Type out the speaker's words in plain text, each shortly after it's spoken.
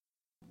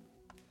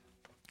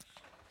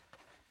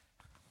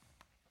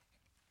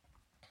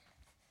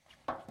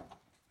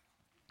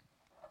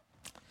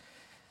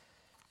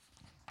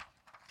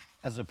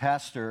As a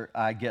pastor,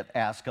 I get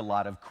asked a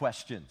lot of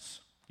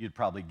questions. You'd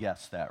probably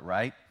guess that,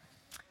 right?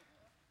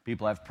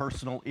 People have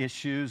personal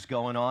issues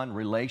going on,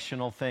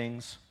 relational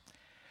things.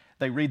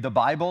 They read the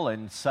Bible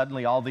and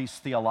suddenly all these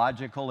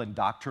theological and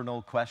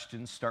doctrinal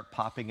questions start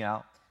popping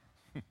out.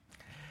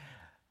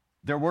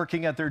 They're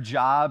working at their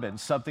job and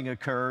something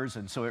occurs,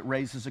 and so it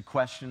raises a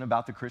question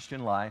about the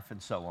Christian life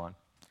and so on.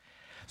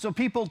 So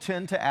people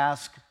tend to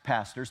ask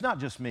pastors, not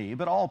just me,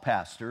 but all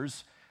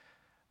pastors,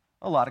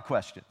 a lot of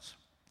questions.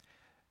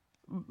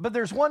 But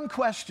there's one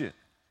question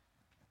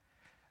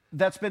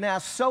that's been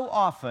asked so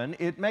often,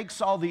 it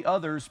makes all the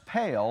others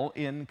pale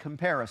in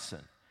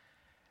comparison.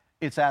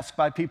 It's asked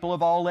by people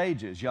of all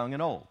ages, young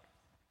and old.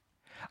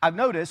 I've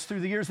noticed through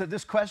the years that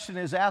this question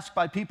is asked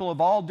by people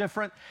of all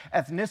different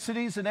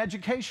ethnicities and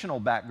educational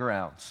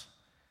backgrounds.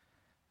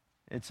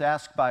 It's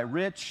asked by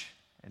rich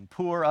and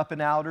poor, up and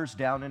outers,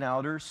 down and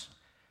outers,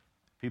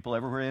 people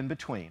everywhere in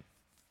between.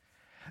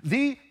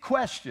 The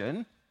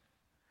question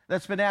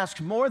that's been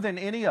asked more than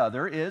any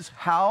other is,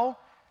 how,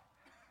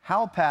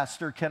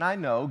 Pastor, can I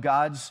know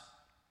God's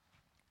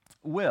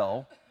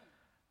will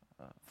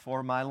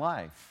for my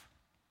life?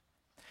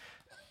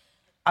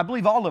 I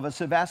believe all of us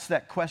have asked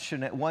that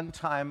question at one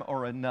time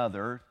or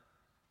another,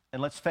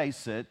 and let's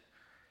face it,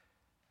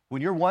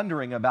 when you're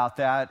wondering about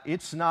that,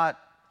 it's not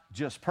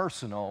just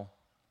personal,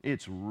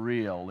 it's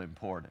real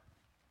important.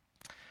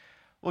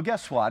 Well,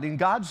 guess what? In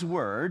God's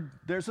Word,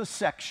 there's a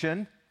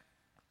section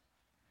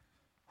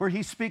where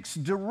He speaks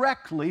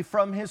directly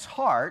from His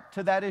heart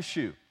to that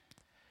issue.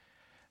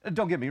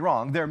 Don't get me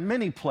wrong, there are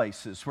many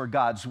places where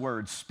God's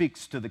Word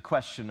speaks to the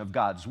question of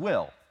God's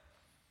will.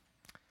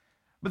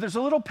 But there's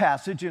a little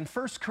passage in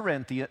 1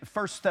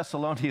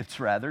 Thessalonians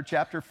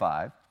chapter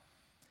 5.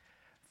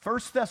 1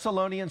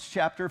 Thessalonians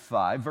chapter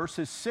 5,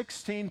 verses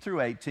 16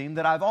 through 18,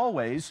 that I've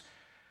always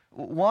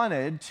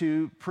wanted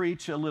to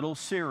preach a little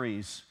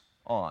series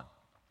on.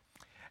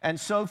 And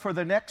so for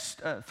the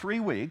next 3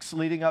 weeks,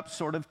 leading up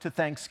sort of to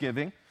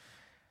Thanksgiving,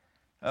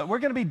 we're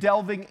going to be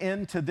delving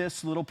into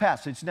this little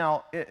passage.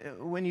 Now,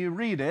 when you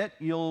read it,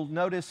 you'll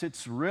notice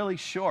it's really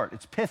short.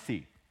 It's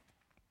pithy.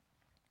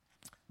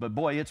 But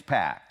boy, it's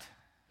packed.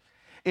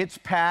 It's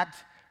packed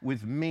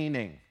with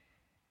meaning.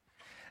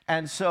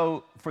 And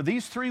so for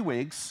these 3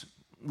 weeks,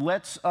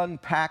 let's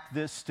unpack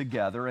this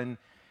together and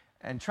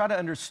try to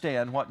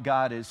understand what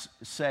God is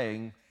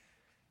saying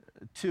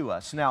to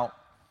us. Now,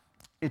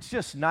 it's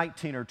just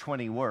 19 or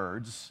 20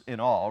 words in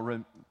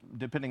all,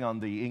 depending on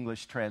the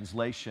English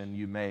translation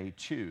you may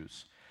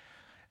choose.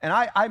 And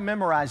I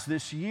memorized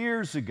this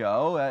years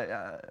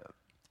ago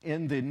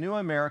in the New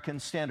American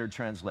Standard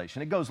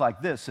Translation. It goes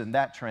like this in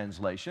that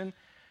translation: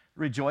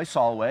 rejoice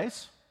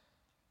always,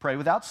 pray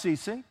without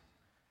ceasing,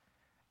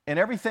 in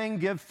everything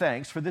give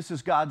thanks, for this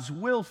is God's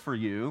will for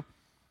you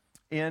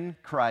in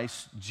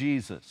Christ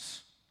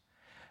Jesus.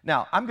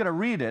 Now, I'm going to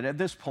read it at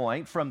this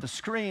point from the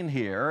screen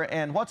here,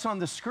 and what's on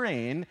the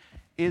screen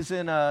is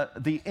in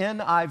the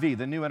NIV,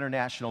 the New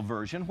International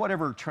Version,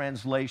 whatever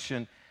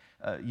translation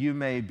you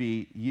may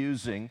be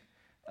using.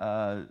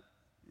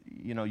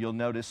 You'll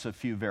notice a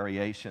few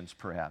variations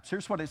perhaps.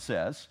 Here's what it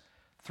says.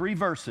 3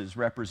 verses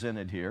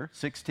represented here,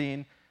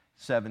 16,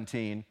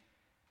 17,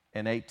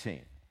 and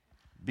 18.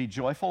 Be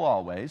joyful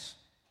always.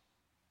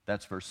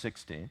 That's verse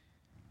 16.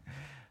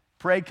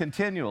 Pray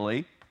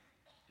continually.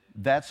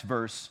 That's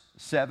verse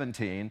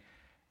 17.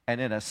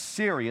 And in a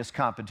serious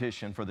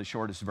competition for the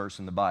shortest verse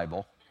in the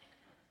Bible,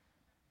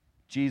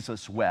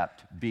 Jesus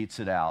wept, beats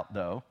it out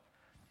though.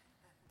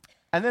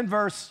 And then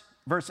verse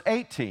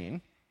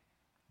 18,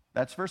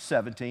 that's verse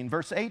 17.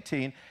 Verse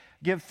 18,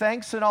 give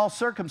thanks in all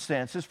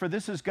circumstances, for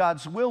this is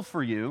God's will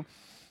for you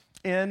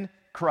in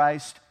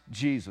Christ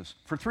Jesus.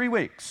 For 3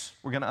 weeks,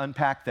 we're going to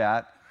unpack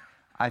that.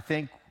 I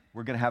think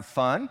we're going to have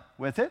fun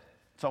with it.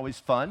 It's always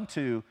fun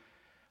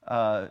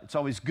it's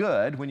always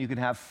good when you can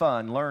have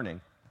fun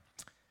learning.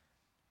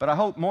 But I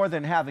hope more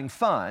than having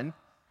fun,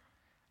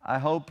 I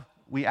hope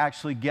we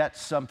actually get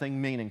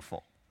something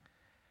meaningful.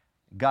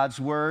 God's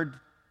Word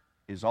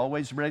is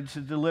always ready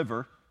to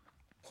deliver,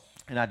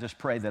 and I just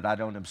pray that I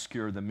don't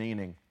obscure the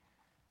meaning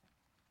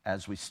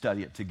as we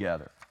study it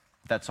together.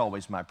 That's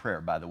always my prayer,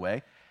 by the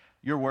way.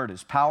 Your Word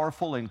is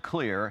powerful and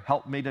clear.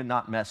 Help me to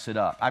not mess it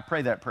up. I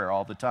pray that prayer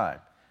all the time.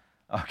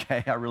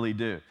 Okay, I really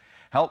do.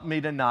 Help me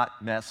to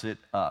not mess it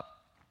up.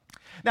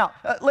 Now,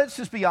 let's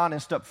just be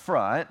honest up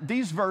front.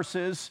 These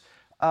verses,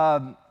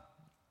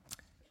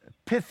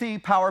 pithy,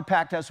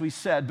 power-packed, as we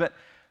said,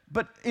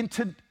 but in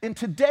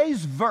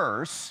today's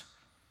verse,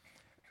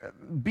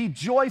 be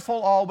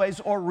joyful always,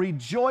 or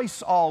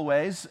rejoice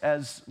always,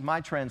 as my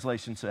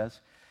translation says,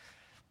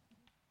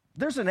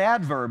 there's an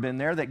adverb in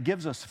there that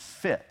gives us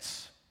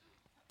fits.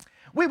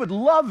 We would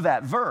love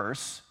that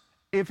verse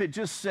if it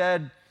just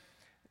said,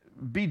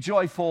 be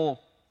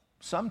joyful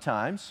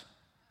sometimes.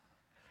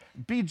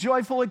 Be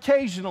joyful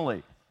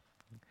occasionally.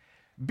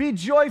 Be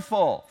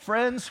joyful,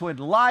 friends, when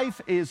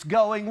life is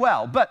going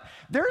well. But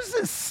there's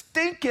this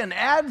stinking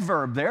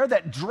adverb there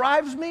that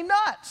drives me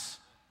nuts.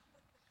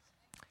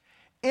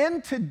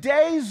 In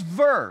today's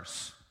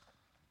verse,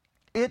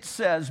 It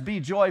says, be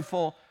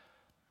joyful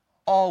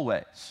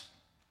always.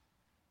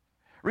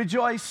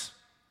 Rejoice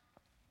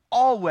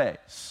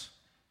always.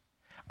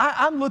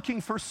 I'm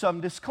looking for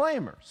some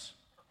disclaimers.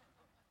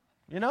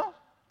 You know?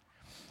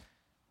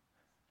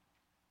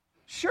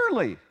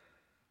 Surely,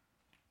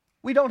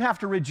 we don't have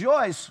to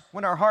rejoice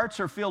when our hearts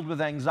are filled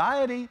with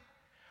anxiety,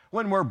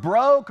 when we're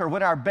broke, or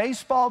when our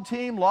baseball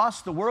team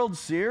lost the World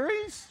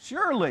Series.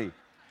 Surely.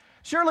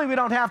 Surely we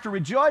don't have to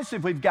rejoice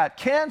if we've got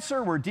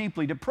cancer, we're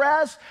deeply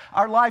depressed,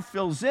 our life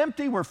feels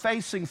empty, we're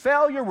facing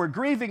failure, we're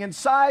grieving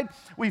inside,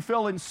 we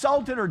feel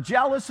insulted or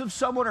jealous of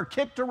someone, or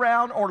kicked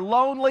around, or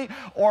lonely,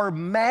 or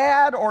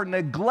mad, or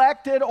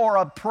neglected, or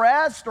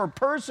oppressed, or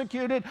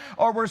persecuted,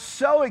 or we're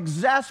so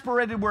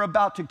exasperated we're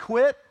about to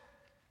quit.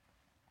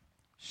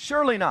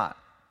 Surely not.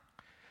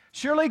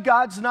 Surely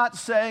God's not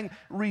saying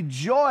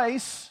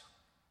rejoice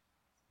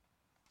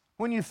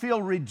when you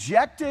feel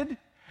rejected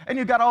and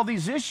you've got all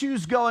these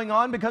issues going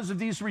on because of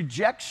these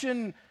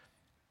rejection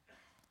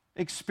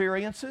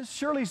experiences.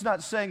 Surely He's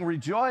not saying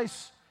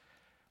rejoice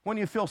when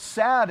you feel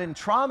sad and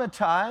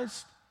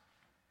traumatized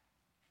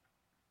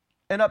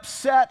and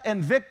upset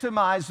and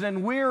victimized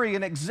and weary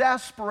and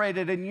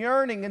exasperated and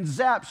yearning and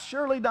zapped.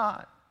 Surely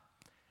not.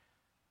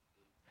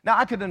 Now,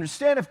 I could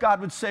understand if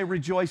God would say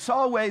rejoice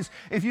always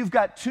if you've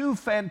got two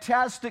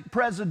fantastic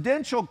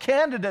presidential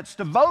candidates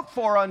to vote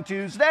for on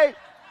Tuesday,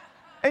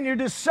 and you're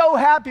just so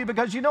happy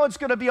because you know it's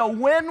going to be a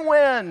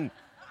win-win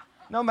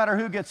no matter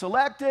who gets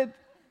elected.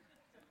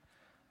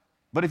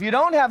 But if you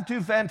don't have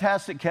two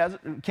fantastic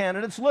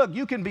candidates, look,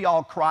 you can be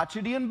all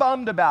crotchety and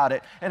bummed about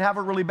it and have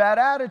a really bad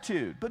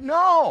attitude. But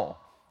no,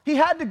 He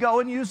had to go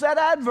and use that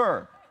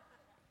adverb.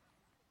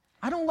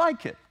 I don't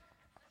like it.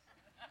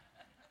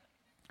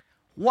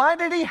 Why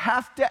did He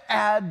have to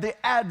add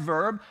the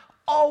adverb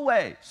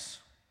always?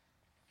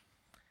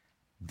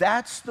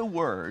 That's the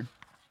word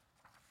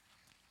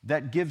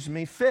that gives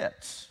me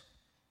fits.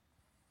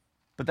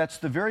 But that's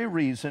the very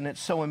reason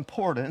it's so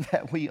important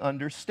that we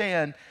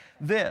understand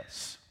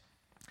this.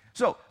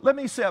 So let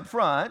me say up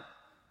front,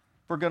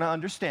 we're going to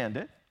understand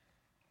it.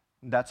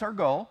 That's our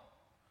goal.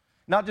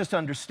 Not just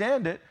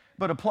understand it,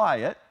 but apply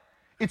it.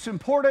 It's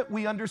important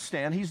we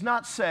understand He's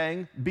not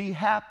saying be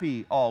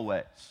happy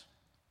always.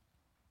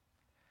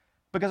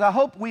 Because I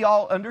hope we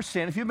all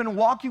understand, if you've been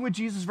walking with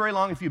Jesus very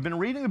long, if you've been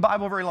reading the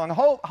Bible very long,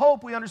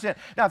 hope we understand.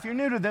 Now, if you're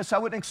new to this, I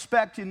wouldn't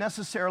expect you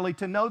necessarily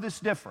to know this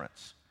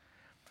difference.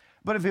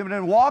 But if you've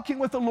been walking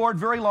with the Lord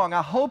very long,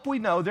 I hope we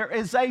know there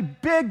is a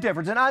big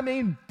difference, and I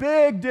mean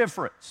big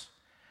difference,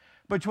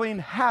 between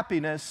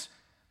happiness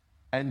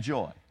and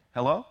joy.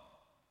 Hello?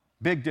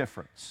 Big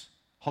difference.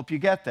 Hope you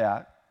get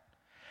that.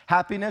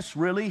 Happiness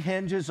really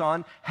hinges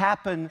on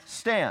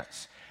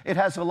happenstance. It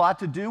has a lot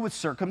to do with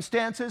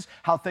circumstances,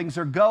 how things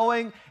are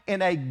going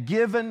in a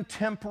given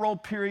temporal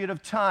period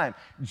of time.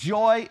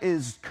 Joy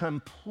is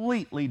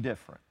completely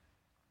different.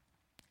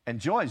 And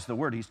joy is the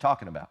word He's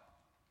talking about.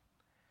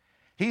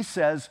 He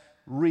says,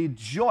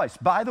 rejoice.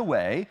 By the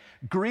way,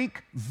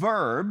 Greek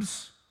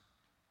verbs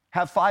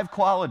have 5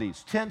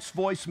 qualities: tense,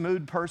 voice,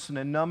 mood, person,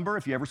 and number.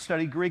 If you ever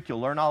study Greek, you'll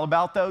learn all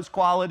about those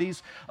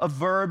qualities of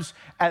verbs.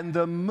 And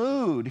the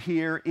mood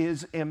here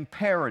is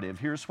imperative.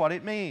 Here's what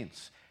it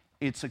means.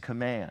 It's a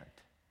command.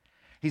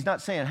 He's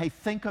not saying, hey,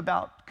 think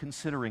about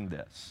considering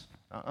this.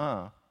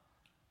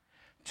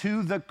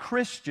 To the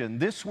Christian,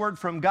 this word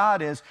from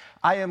God is,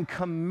 I am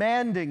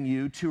commanding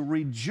you to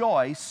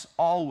rejoice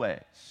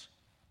always.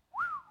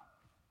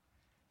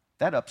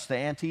 That ups the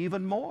ante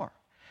even more.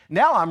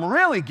 Now I'm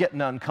really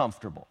getting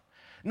uncomfortable.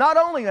 Not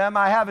only am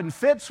I having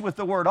fits with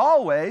the word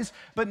always,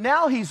 but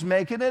now He's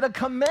making it a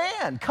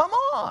command. Come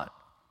on.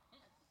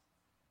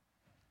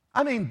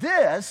 I mean,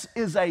 this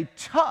is a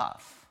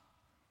tough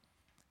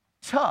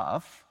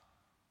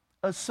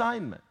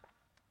assignment.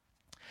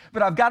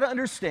 But I've got to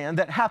understand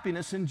that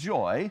happiness and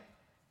joy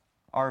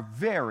are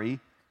very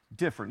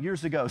different.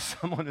 Years ago,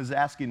 someone was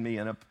asking me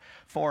in a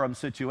forum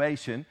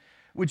situation,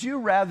 would you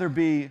rather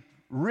be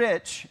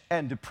rich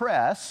and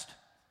depressed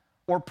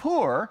or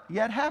poor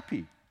yet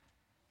happy?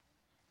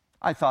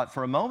 I thought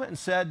for a moment and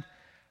said,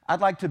 I'd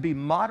like to be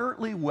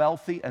moderately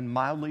wealthy and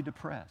mildly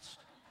depressed.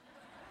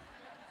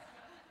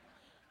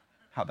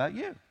 How about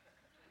you?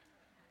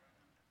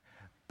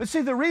 But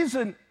see, the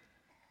reason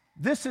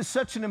this is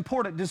such an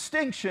important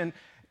distinction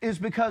is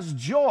because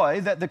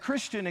joy that the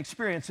Christian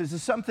experiences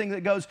is something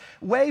that goes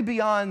way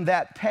beyond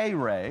that pay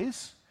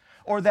raise,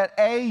 or that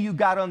A you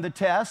got on the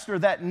test, or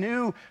that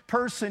new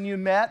person you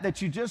met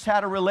that you just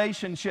had a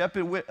relationship,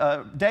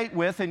 date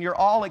with, and you're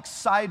all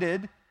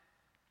excited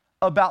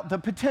about the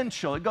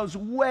potential. It goes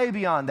way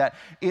beyond that.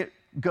 It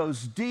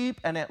goes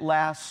deep and it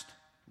lasts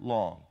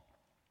long.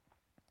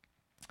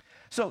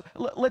 So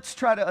let's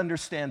try to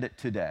understand it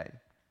today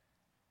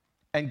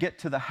and get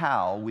to the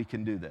how we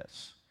can do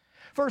this.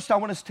 First, I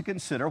want us to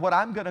consider what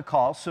I'm going to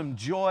call some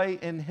joy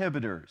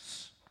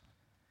inhibitors.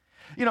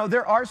 You know,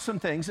 there are some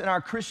things in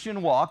our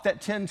Christian walk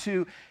that tend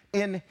to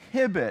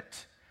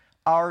inhibit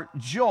our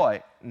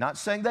joy. Not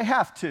saying they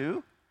have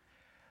to,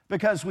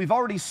 Because we've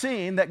already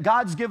seen that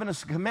God's given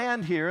us a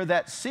command here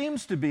that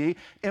seems to be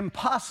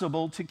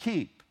impossible to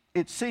keep.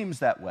 It seems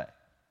that way.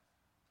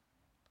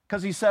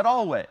 Because he said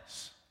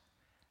always,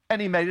 and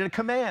he made it a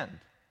command.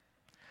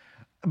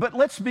 But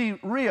let's be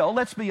real,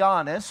 let's be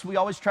honest. We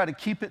always try to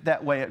keep it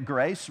that way at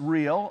Grace,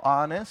 real,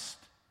 honest.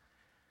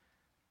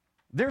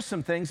 There's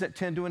some things that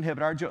tend to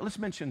inhibit our joy. Let's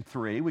mention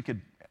three. We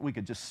could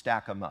just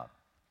stack them up.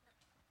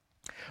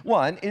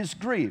 One is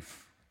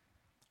grief.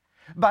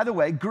 By the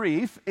way,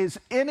 grief is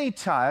any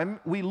time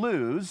we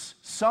lose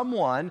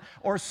someone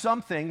or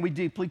something we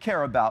deeply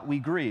care about, we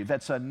grieve.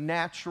 That's a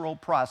natural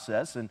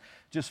process, and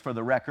just for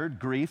the record,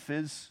 grief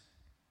is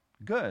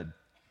good.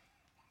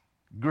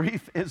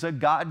 Grief is a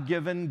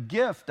God-given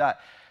gift.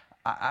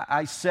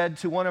 I said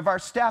to one of our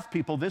staff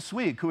people this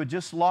week who had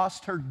just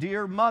lost her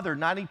dear mother,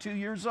 92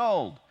 years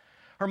old.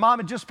 Her mom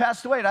had just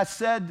passed away, and I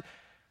said,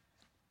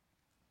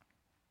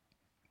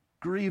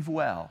 grieve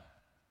well.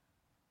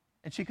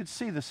 And she could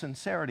see the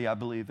sincerity, I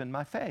believe, in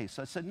my face.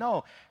 I said,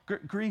 no,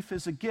 grief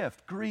is a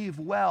gift. Grieve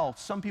well.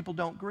 Some people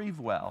don't grieve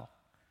well.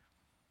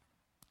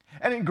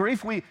 And in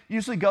grief, we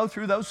usually go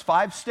through those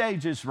 5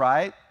 stages,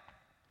 right?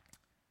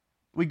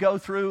 We go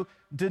through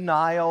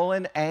denial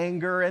and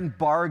anger and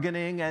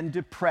bargaining and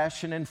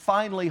depression, and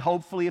finally,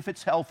 hopefully, if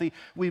it's healthy,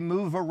 we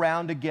move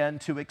around again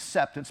to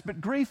acceptance.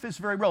 But grief is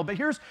very real. But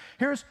here's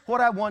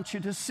what I want you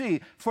to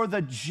see. For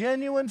the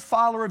genuine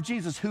follower of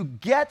Jesus who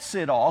gets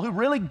it all, who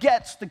really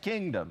gets the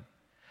kingdom,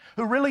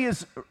 who really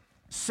is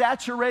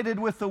saturated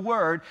with the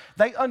Word,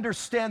 they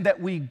understand that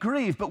we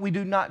grieve, but we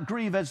do not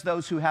grieve as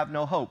those who have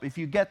no hope. If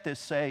you get this,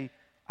 say,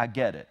 I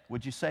get it.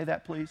 Would you say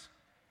that, please?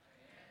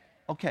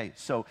 Okay,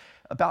 so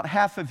about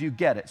half of you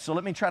get it. So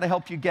let me try to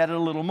help you get it a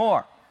little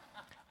more.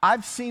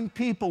 I've seen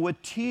people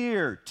with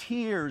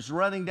tears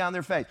running down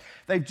their face.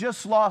 They've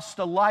just lost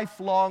a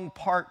lifelong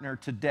partner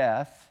to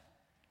death.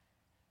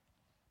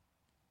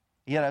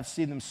 Yet I've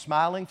seen them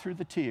smiling through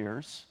the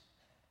tears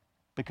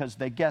because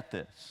they get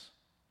this,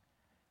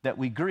 that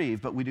we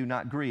grieve, but we do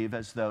not grieve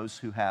as those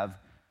who have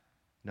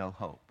no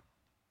hope.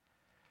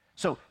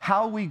 So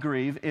how we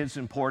grieve is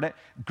important.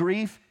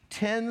 Grief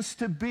tends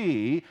to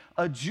be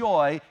a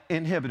joy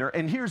inhibitor.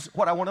 And here's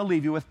what I want to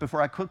leave you with before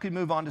I quickly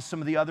move on to some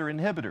of the other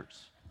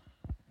inhibitors.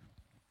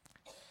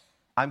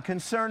 I'm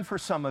concerned for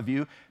some of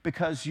you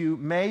because you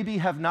maybe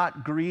have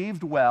not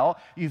grieved well,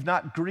 you've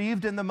not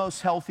grieved in the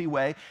most healthy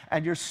way,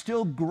 and you're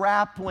still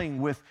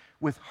grappling with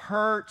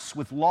hurts,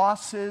 with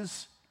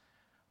losses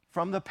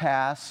from the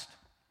past,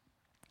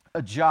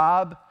 a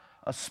job,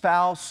 a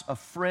spouse, a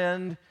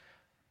friend,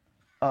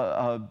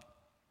 a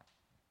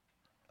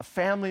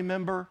family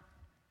member,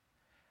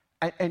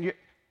 and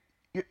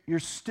you're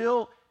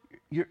still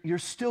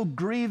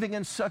grieving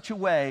in such a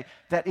way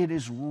that it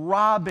is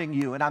robbing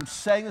you, and I'm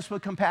saying this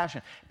with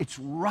compassion, it's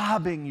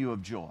robbing you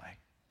of joy.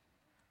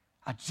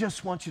 I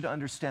just want you to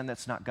understand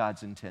that's not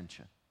God's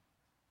intention.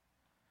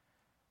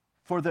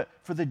 For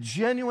the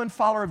genuine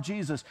follower of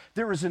Jesus,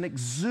 there is an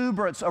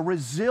exuberance, a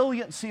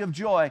resiliency of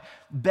joy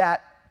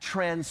that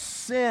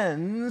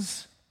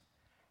transcends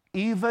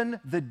even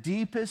the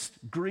deepest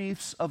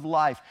griefs of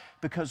life,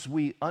 because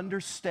we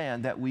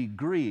understand that we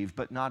grieve,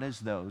 but not as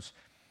those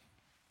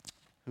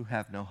who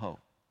have no hope.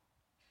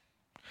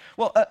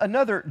 Well,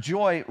 another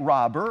joy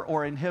robber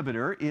or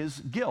inhibitor is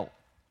guilt.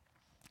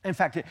 In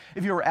fact,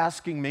 if you were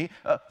asking me,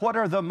 what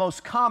are the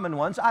most common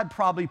ones, I'd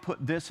probably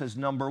put this as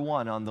number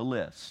 1 on the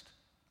list: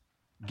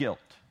 guilt.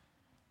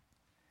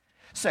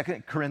 2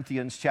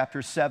 Corinthians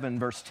chapter 7,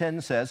 verse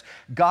 10 says,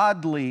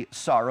 godly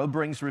sorrow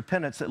brings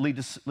repentance that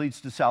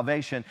leads to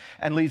salvation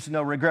and leaves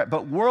no regret,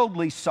 but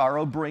worldly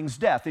sorrow brings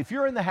death. If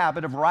you're in the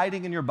habit of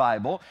writing in your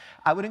Bible,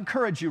 I would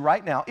encourage you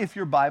right now, if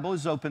your Bible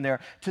is open there,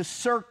 to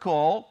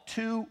circle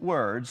 2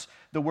 words,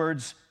 the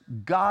words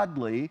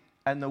godly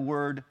and the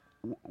word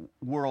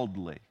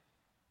worldly.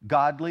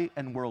 Godly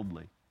and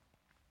worldly.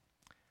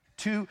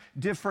 2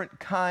 different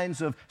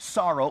kinds of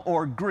sorrow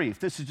or grief.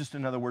 This is just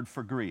another word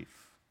for grief.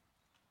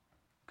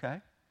 Okay?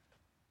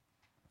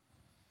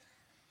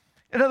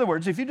 In other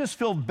words, if you just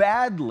feel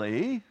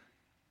badly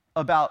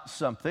about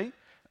something,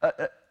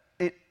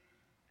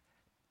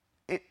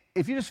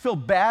 if you just feel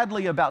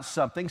badly about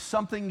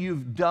something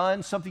you've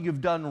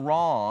done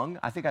wrong,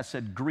 I think I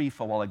said grief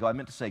a while ago, I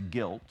meant to say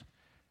guilt.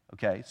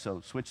 Okay, so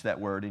switch that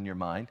word in your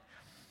mind.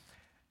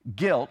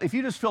 Guilt, if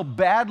you just feel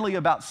badly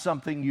about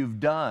something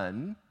you've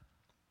done,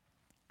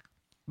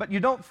 but you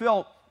don't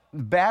feel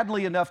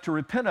badly enough to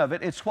repent of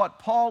it, it's what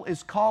Paul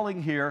is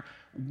calling here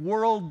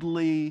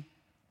worldly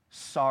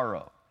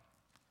sorrow.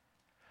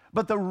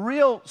 But the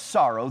real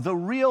sorrow, the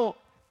real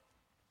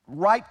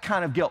right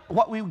kind of guilt,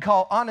 what we would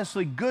call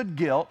honestly good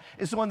guilt,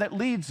 is the one that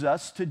leads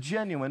us to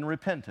genuine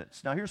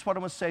repentance. Now here's what I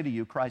want to say to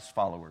you, Christ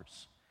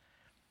followers.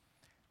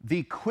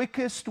 The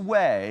quickest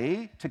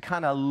way to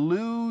kind of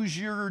lose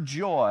your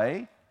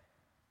joy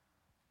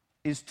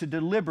is to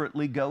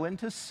deliberately go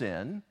into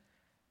sin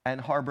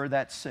and harbor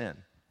that sin.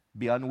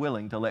 Be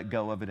unwilling to let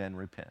go of it and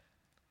repent.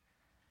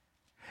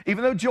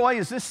 Even though joy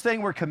is this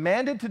thing we're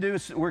commanded to do,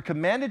 we're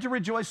commanded to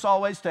rejoice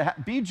always, to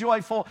be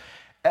joyful,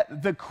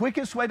 The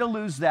quickest way to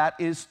lose that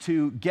is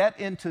to get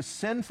into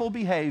sinful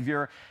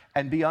behavior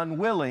and be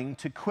unwilling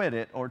to quit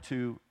it or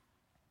to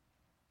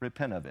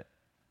repent of it.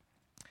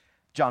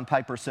 John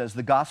Piper says,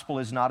 the gospel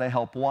is not a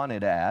help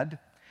wanted ad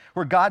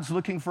where God's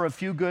looking for a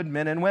few good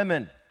men and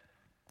women.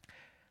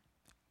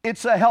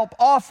 It's a help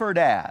offered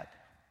ad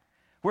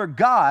where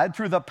God,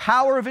 through the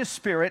power of His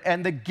Spirit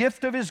and the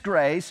gift of His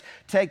grace,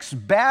 takes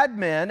bad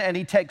men and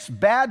He takes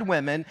bad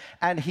women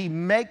and He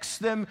makes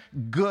them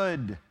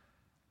good.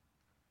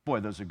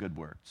 Boy, those are good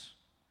words.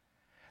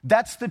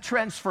 That's the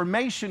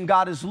transformation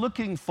God is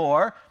looking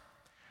for,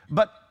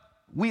 but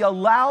we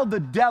allow the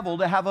devil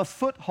to have a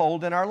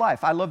foothold in our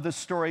life. I love the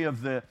story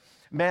of the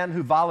man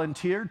who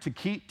volunteered to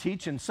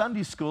teach in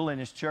Sunday school in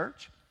his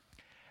church.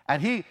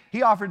 And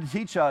he offered to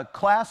teach a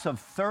class of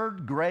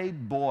third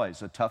grade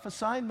boys, a tough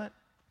assignment,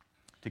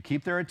 to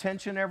keep their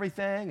attention and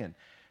everything and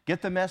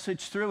get the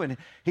message through. And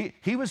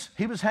he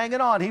was hanging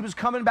on. He was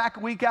coming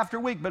back week after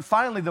week, but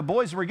finally the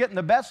boys were getting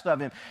the best of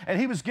him, and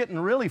he was getting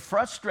really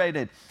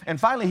frustrated. And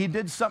finally he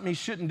did something he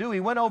shouldn't do. He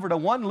went over to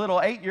one little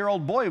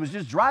 8-year-old boy who was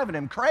just driving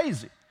him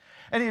crazy.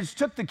 And he just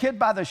took the kid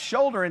by the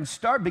shoulder and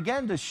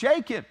began to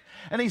shake him.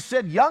 And he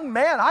said, young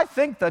man, I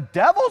think the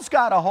devil's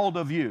got a hold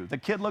of you. The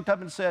kid looked up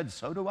and said,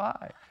 so do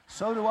I.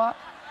 So do I.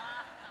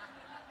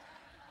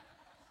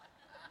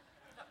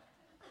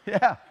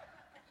 Yeah.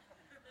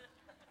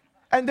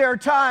 And there are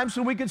times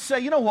when we could say,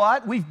 you know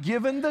what? We've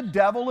given the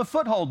devil a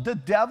foothold. The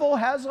devil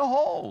has a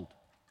hold.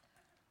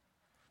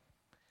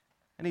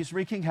 And he's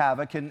wreaking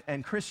havoc.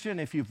 And Christian,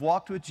 if you've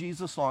walked with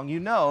Jesus long, you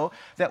know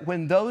that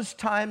when those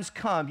times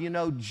come, you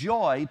know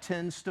joy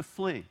tends to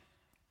flee.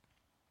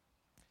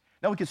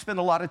 Now, we could spend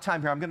a lot of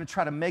time here. I'm going to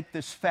try to make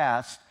this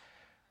fast,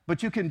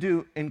 but you can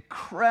do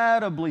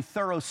incredibly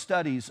thorough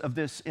studies of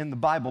this in the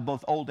Bible,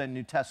 both Old and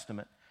New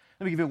Testament.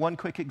 Let me give you one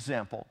quick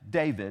example.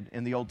 David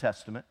in the Old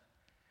Testament.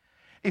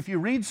 If you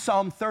read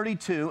Psalm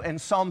 32 and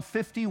Psalm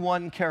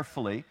 51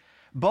 carefully,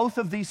 both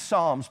of these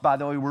psalms, by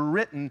the way, were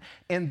written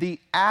in the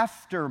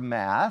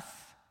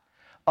aftermath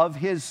of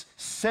his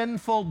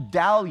sinful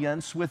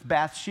dalliance with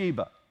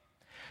Bathsheba.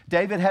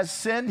 David has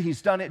sinned.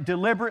 He's done it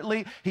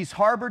deliberately. He's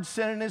harbored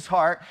sin in his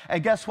heart.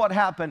 And guess what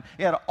happened?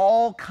 It had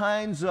all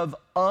kinds of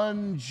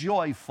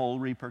unjoyful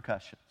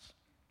repercussions.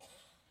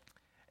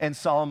 In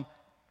Psalm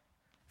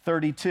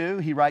 32,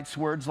 he writes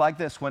words like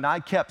this: when I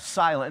kept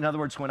silent, in other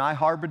words, when I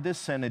harbored this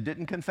sin and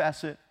didn't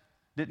confess it,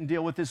 didn't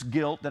deal with this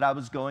guilt that I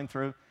was going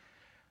through,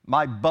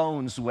 my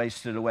bones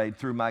wasted away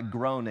through my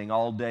groaning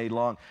all day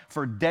long.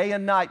 For day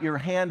and night your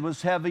hand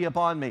was heavy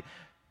upon me.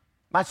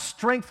 My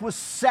strength was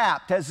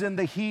sapped as in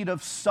the heat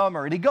of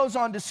summer. And he goes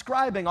on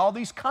describing all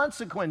these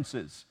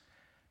consequences.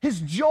 His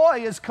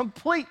joy has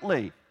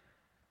completely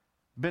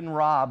been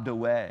robbed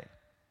away.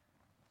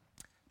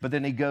 But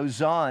then he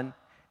goes on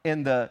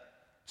in the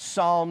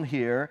psalm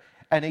here,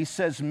 and he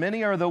says,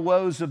 many are the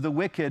woes of the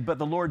wicked, but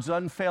the Lord's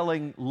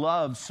unfailing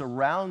love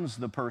surrounds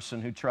the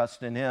person who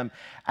trusts in him.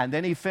 And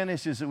then he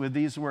finishes it with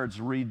these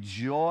words,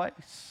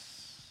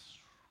 rejoice.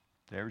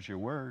 There's your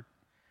word.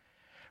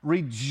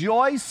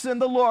 Rejoice in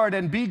the Lord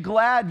and be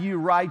glad, you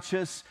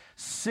righteous.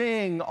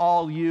 Sing,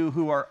 all you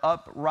who are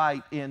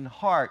upright in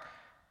heart.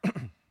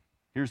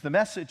 Here's the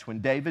message. When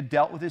David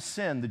dealt with his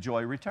sin, the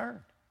joy returned.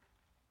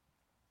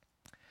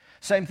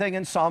 Same thing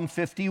in Psalm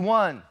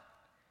 51.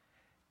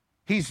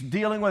 He's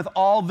dealing with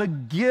all the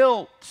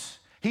guilt.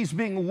 He's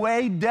being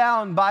weighed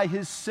down by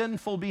his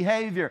sinful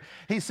behavior.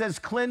 He says,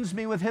 cleanse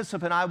me with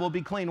hyssop and I will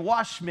be clean.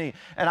 Wash me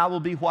and I will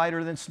be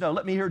whiter than snow.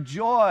 Let me hear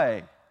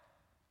joy.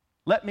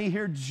 Let me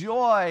hear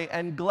joy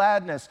and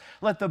gladness.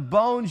 Let the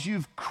bones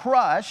you've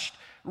crushed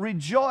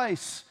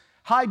rejoice.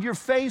 Hide your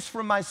face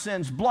from my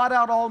sins. Blot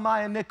out all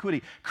my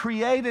iniquity.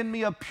 Create in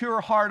me a pure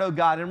heart, O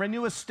God, and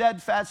renew a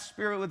steadfast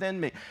spirit within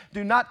me.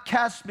 Do not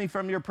cast me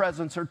from your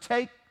presence or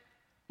take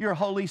your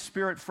Holy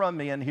Spirit from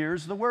me. And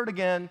here's the word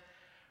again.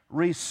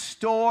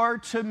 Restore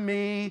to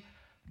me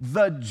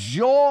the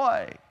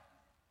joy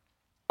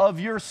of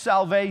your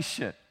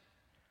salvation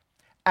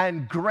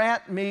and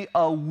grant me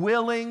a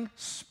willing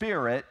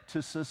spirit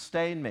to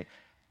sustain me.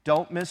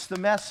 Don't miss the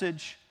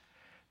message.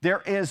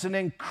 There is an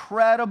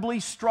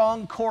incredibly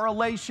strong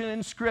correlation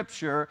in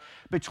Scripture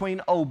between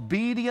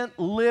obedient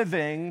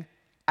living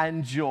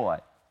and joy.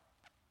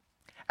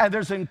 And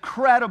there's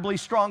incredibly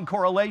strong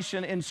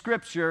correlation in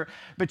Scripture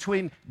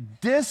between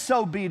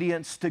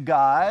disobedience to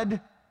God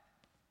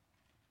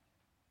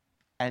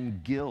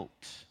and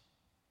guilt.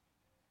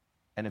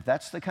 And if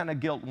that's the kind of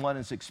guilt one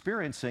is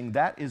experiencing,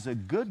 that is a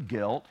good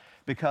guilt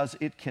because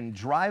it can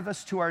drive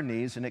us to our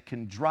knees and it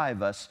can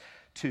drive us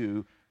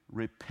to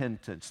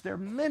repentance. There are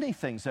many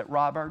things that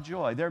rob our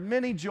joy. There are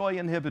many joy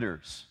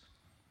inhibitors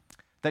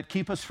that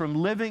keep us from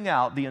living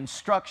out the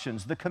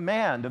instructions, the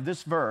command of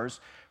this verse,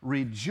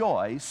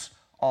 rejoice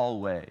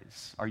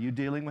always. Are you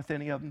dealing with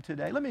any of them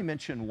today? Let me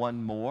mention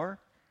one more.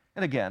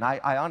 And again,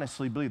 I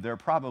honestly believe there are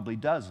probably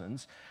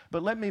dozens,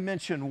 but let me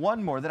mention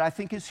one more that I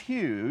think is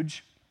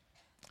huge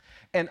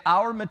in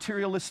our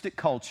materialistic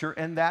culture,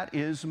 and that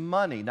is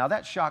money. Now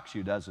that shocks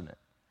you, doesn't it?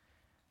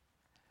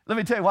 Let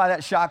me tell you why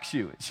that shocks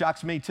you. It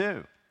shocks me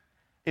too.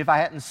 if I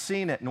hadn't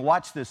seen it and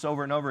watched this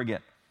over and over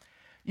again.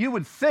 You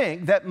would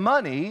think that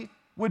money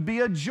would be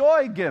a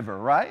joy giver,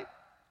 right?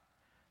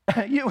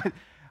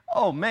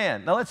 Oh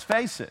man, now let's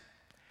face it.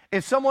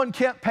 If someone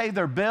can't pay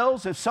their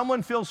bills, if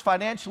someone feels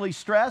financially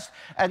stressed,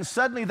 and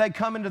suddenly they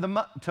come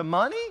into to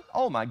money,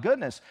 oh my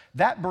goodness,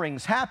 that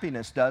brings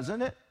happiness,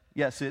 doesn't it?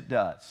 Yes, it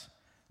does.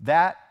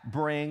 That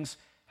brings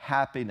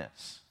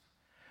happiness.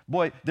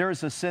 Boy, there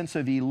is a sense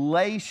of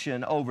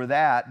elation over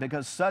that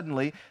because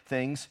suddenly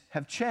things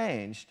have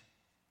changed.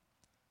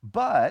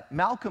 But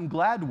Malcolm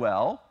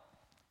Gladwell,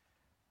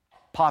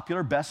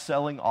 popular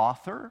best-selling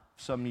author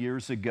some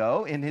years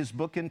ago, in his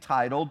book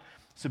entitled,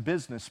 it's a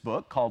business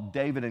book called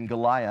David and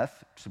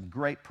Goliath, some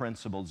great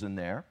principles in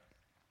there.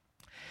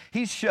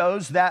 He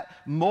shows that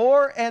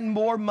more and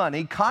more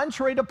money,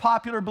 contrary to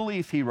popular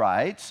belief, he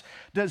writes,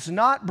 does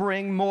not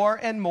bring more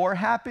and more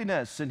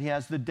happiness. And he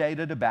has the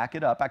data to back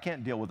it up. I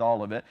can't deal with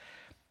all of it.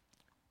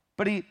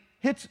 But he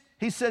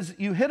says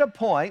you hit a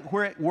point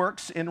where it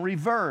works in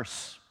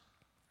reverse.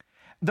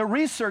 The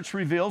research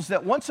reveals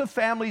that once a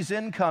family's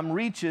income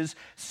reaches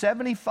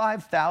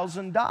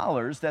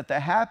 $75,000, that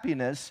the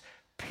happiness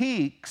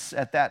peaks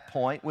at that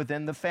point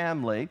within the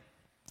family.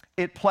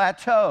 It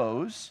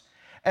plateaus,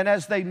 and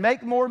as they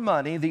make more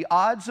money, the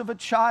odds of a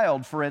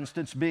child, for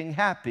instance, being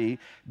happy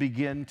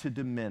begin to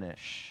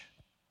diminish.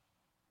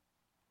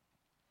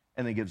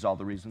 And he gives all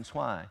the reasons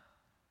why.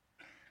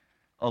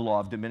 A law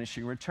of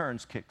diminishing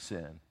returns kicks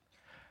in.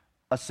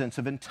 A sense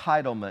of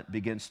entitlement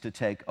begins to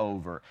take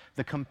over.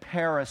 The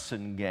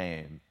comparison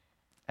game,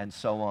 and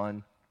so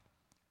on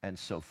and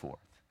so forth.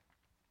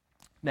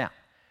 Now,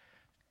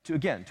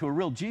 to a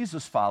real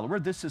Jesus follower,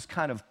 this is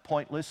kind of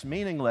pointless,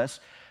 meaningless,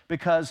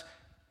 because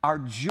our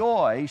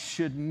joy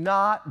should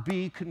not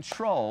be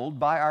controlled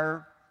by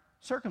our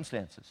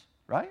circumstances,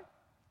 right?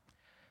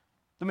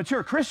 The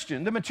mature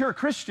Christian,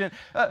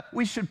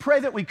 we should pray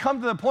that we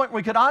come to the point where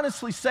we could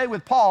honestly say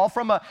with Paul,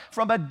 from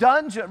a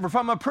dungeon,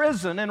 from a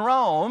prison in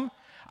Rome,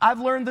 I've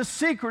learned the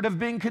secret of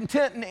being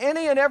content in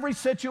any and every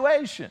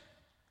situation,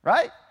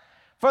 right?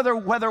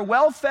 Whether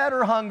well-fed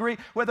or hungry,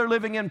 whether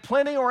living in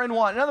plenty or in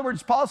want. In other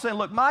words, Paul's saying,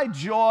 look, my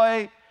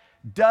joy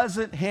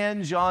doesn't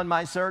hinge on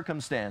my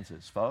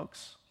circumstances,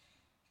 folks.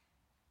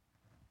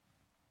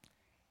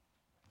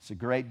 It's a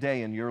great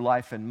day in your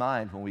life and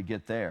mine when we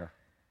get there.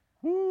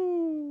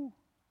 Woo!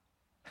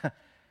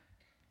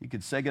 You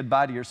could say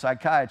goodbye to your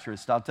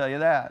psychiatrist, I'll tell you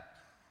that.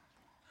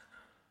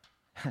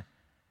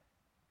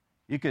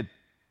 You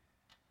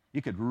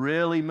could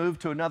really move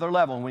to another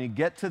level. And when you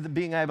get to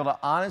being able to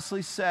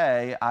honestly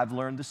say, I've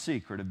learned the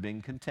secret of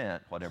being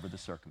content, whatever the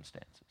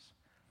circumstances.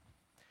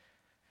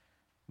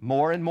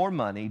 More and more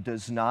money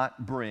does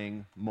not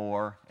bring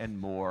more and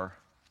more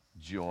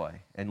joy.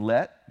 And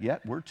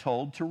yet we're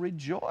told to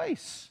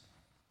rejoice.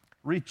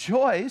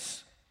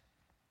 Rejoice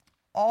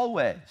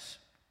always.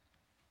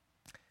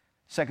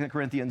 2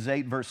 Corinthians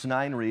 8 verse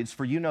 9 reads,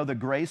 for you know the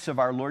grace of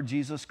our Lord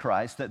Jesus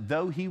Christ, that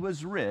though he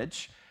was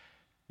rich,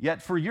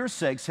 yet for your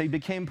sakes he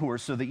became poor,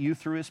 so that you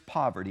through his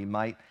poverty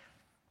might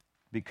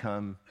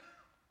become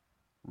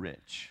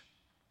rich.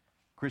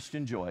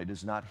 Christian joy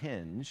does not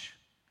hinge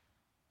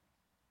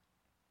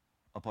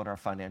upon our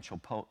financial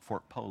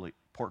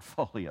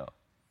portfolio.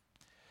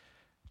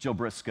 Jill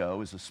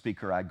Briscoe is a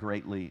speaker I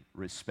greatly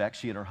respect.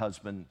 She and her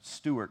husband,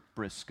 Stuart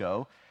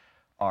Briscoe,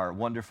 are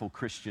wonderful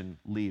Christian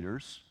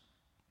leaders.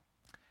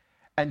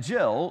 And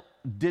Jill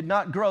did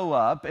not grow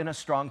up in a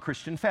strong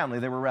Christian family.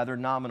 They were rather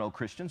nominal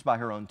Christians by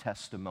her own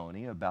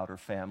testimony about her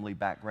family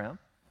background.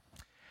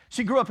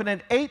 She grew up in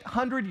an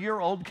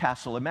 800-year-old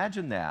castle.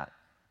 Imagine that,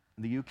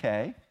 in the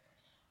UK.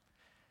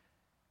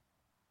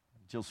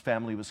 Jill's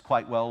family was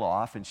quite well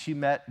off, and she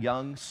met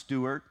young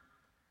Stuart,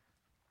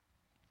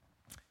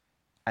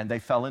 and they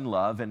fell in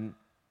love. And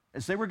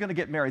as they were going to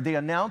get married, they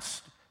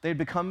announced they'd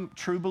become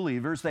true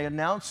believers.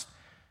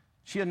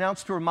 She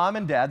announced to her mom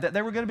and dad that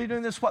they were going to be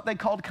doing this, what they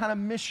called kind of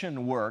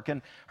mission work.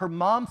 And her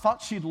mom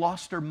thought she'd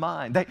lost her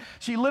mind.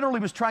 She literally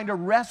was trying to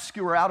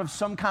rescue her out of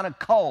some kind of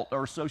cult,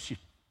 or so she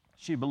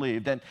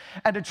believed. And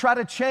to try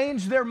to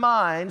change their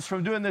minds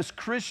from doing this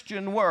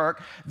Christian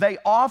work, they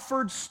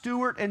offered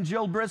Stuart and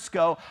Jill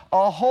Briscoe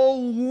a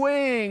whole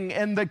wing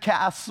in the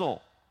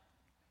castle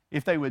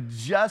if they would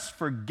just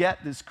forget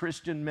this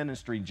Christian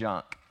ministry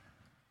junk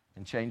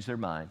and change their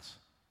minds.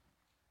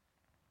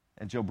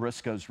 And Jill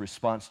Briscoe's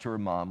response to her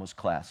mom was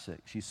classic.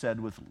 She said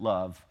with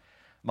love,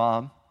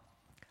 Mom,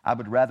 I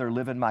would rather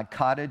live in my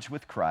cottage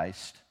with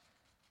Christ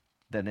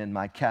than in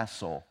my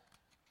castle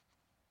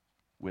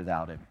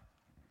without him.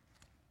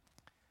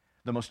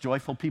 The most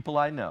joyful people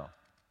I know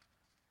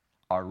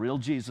are real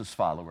Jesus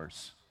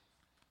followers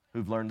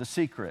who've learned the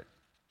secret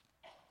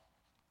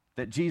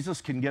that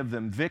Jesus can give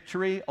them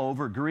victory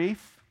over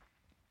grief,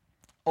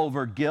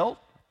 over guilt,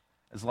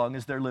 as long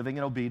as they're living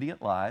in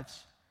obedient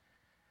lives,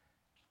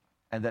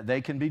 and that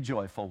they can be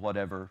joyful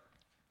whatever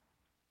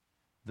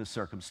the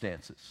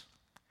circumstances.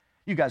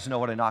 You guys know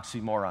what an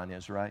oxymoron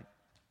is, right?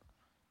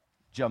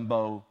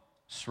 Jumbo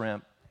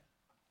shrimp,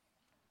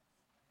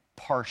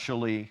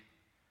 partially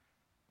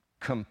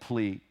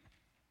complete.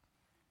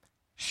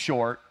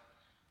 short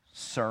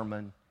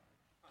sermon.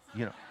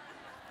 You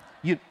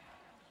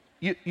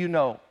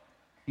know,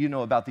 you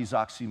know about these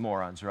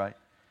oxymorons, right?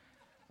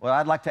 Well,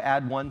 I'd like to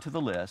add one to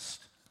the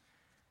list: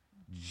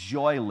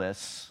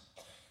 joyless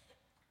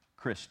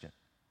Christian.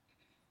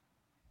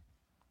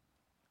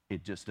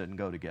 It just doesn't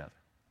go together.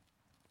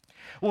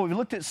 Well, we've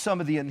looked at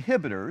some of the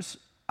inhibitors.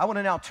 I want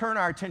to now turn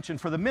our attention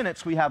for the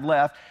minutes we have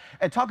left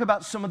and talk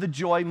about some of the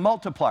joy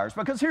multipliers,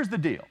 because here's the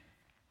deal.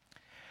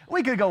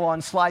 We could go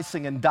on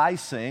slicing and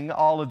dicing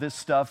all of this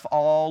stuff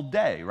all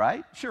day,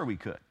 right? Sure we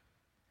could.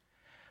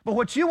 But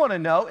what you want to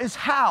know is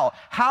how.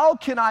 How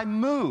can I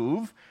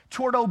move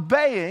toward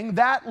obeying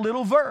that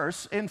little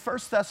verse in 1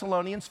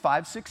 Thessalonians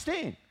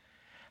 5:16?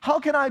 How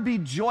can I be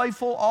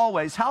joyful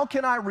always? How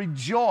can I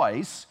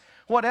rejoice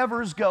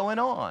whatever's going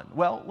on?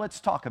 Well, let's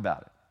talk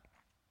about it.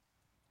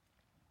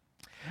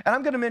 And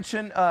I'm going to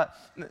mention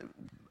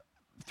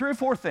 3 or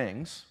 4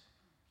 things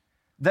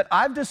that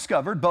I've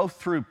discovered both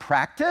through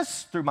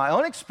practice, through my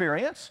own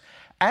experience,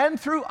 and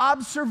through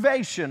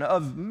observation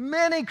of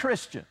many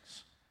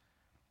Christians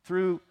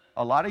through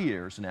a lot of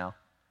years now.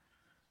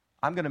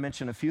 I'm going to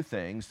mention a few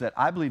things that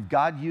I believe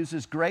God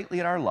uses greatly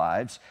in our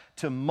lives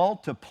to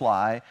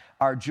multiply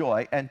our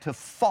joy and to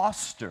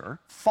foster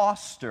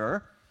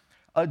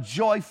a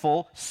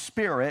joyful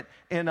spirit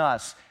in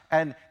us.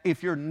 And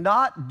if you're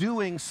not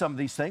doing some of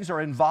these things or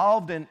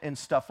involved in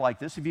stuff like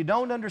this, if you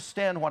don't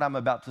understand what I'm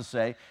about to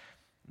say,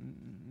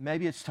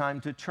 maybe it's time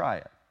to try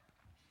it.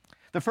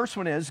 The first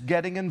one is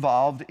getting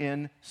involved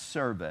in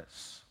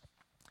service.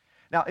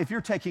 Now, if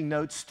you're taking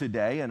notes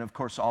today, and of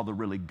course all the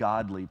really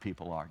godly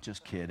people are,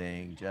 just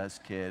kidding.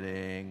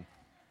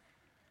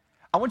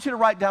 I want you to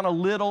write down a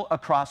little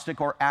acrostic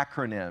or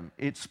acronym.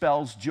 It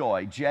spells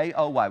joy,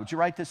 J-O-Y. Would you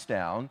write this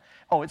down?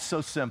 Oh, it's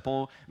so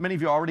simple. Many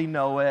of you already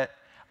know it.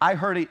 I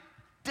heard it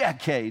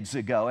decades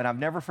ago, and I've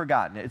never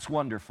forgotten it. It's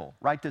wonderful.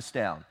 Write this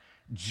down.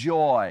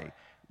 Joy.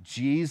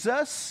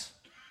 Jesus,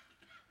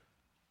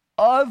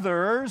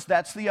 others,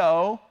 that's the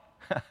O,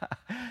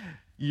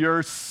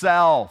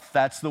 yourself,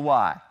 that's the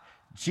Y.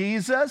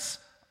 Jesus,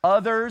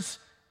 others,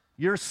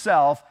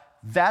 yourself,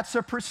 that's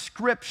a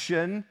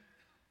prescription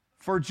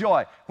for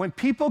joy. When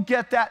people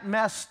get that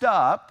messed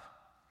up,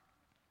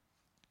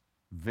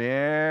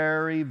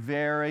 very,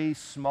 very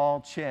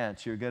small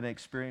chance you're going to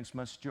experience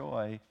much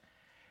joy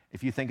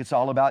if you think it's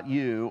all about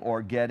you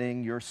or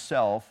getting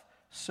yourself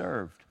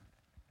served.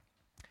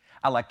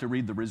 I like to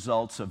read the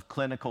results of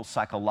clinical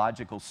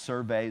psychological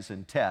surveys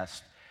and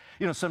tests.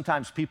 You know,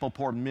 sometimes people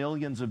pour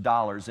millions of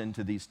dollars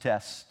into these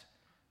tests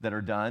that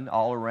are done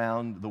all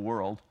around the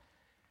world,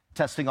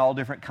 testing all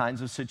different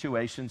kinds of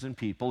situations and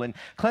people. And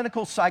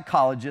clinical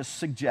psychologists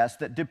suggest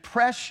that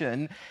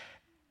depression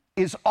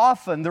is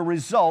often the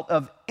result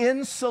of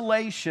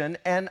insulation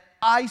and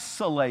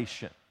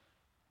isolation.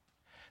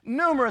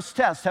 Numerous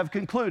tests have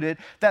concluded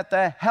that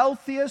the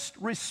healthiest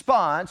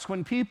response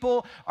when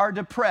people are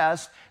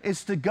depressed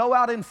is to go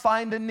out and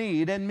find a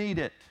need and meet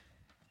it,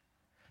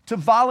 to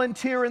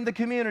volunteer in the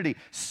community,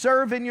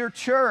 serve in your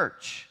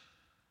church,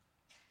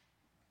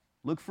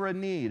 look for a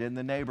need in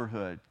the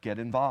neighborhood, get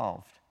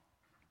involved.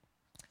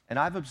 And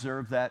I've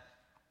observed that,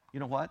 you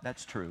know what,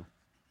 that's true.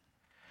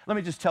 Let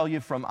me just tell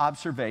you from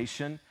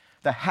observation,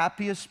 the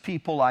happiest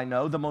people I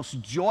know, the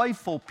most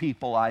joyful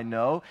people I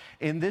know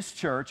in this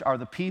church are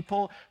the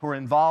people who are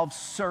involved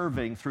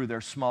serving through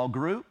their small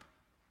group,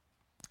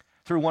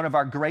 through one of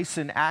our Grace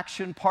in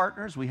Action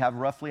partners. We have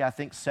roughly, I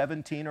think,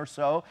 17 or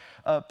so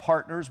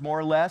partners, more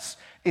or less,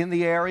 in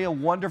the area,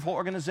 wonderful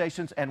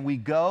organizations, and we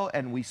go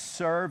and we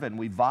serve and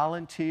we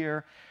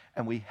volunteer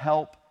and we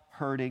help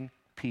hurting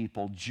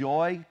people.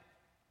 Joy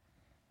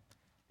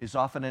is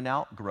often an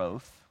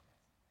outgrowth,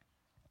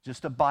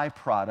 just a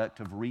byproduct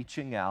of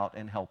reaching out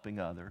and helping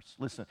others.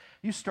 Listen,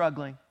 you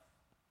struggling?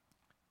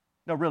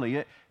 No,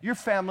 really, your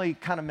family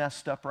kind of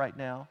messed up right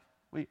now.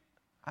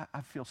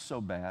 I feel so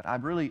bad.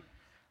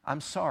 I'm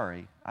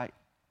sorry.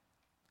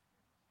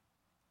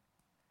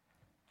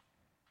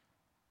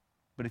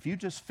 But if you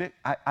just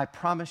I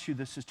promise you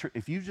this is true.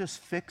 If you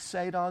just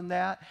fixate on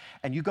that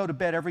and you go to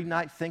bed every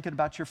night thinking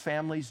about your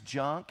family's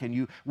junk and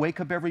you wake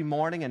up every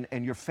morning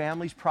and your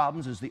family's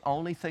problems is the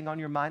only thing on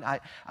your mind,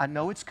 I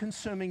know it's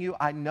consuming you.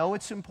 I know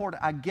it's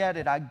important. I get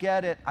it.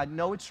 I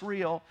know it's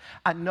real.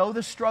 I know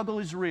the struggle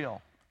is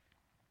real.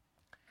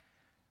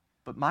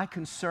 But my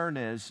concern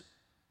is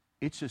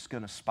it's just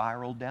going to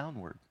spiral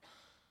downward.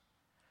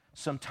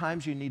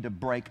 Sometimes you need to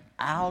break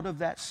out of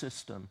that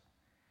system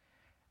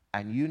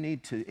and you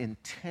need to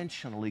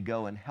intentionally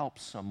go and help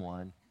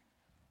someone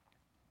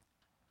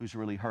who's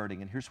really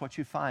hurting. And here's what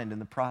you find in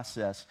the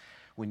process.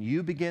 When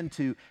you begin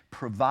to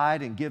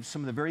provide and give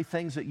some of the very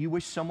things that you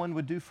wish someone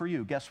would do for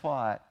you, guess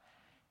what?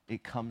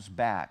 It comes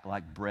back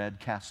like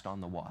bread cast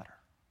on the water.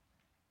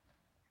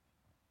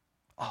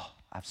 Oh,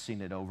 I've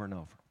seen it over and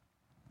over.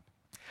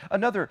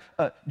 Another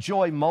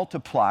joy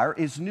multiplier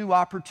is new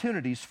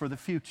opportunities for the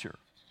future.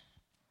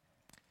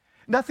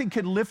 Nothing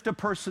can lift a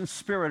person's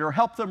spirit or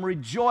help them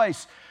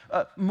rejoice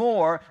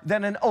more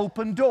than an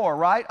open door,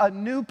 right? A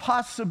new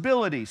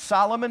possibility.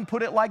 Solomon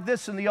put it like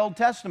this in the Old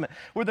Testament: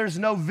 where there's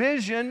no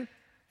vision,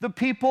 the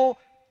people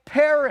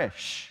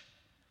perish.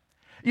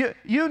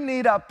 You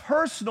need a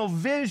personal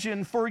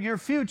vision for your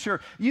future.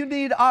 You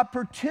need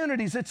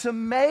opportunities. It's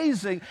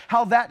amazing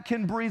how that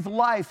can breathe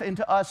life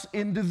into us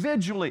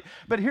individually.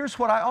 But here's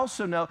what I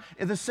also know: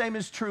 the same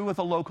is true with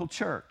a local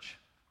church.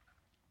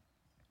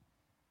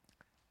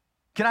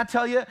 Can I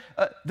tell you,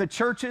 the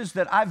churches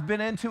that I've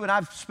been into, and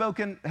I've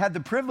had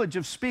the privilege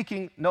of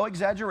speaking, no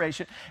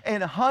exaggeration,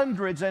 in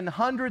hundreds and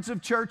hundreds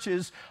of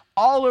churches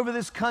all over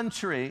this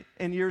country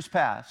in years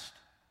past,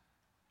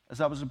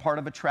 as I was a part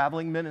of a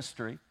traveling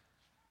ministry.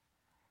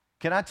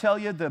 Can I tell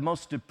you, the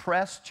most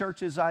depressed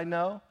churches I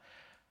know,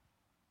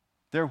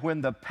 they're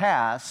when the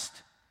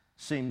past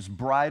seems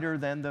brighter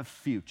than the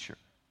future.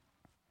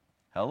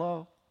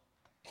 Hello?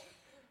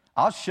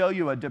 I'll show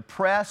you a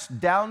depressed,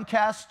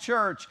 downcast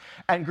church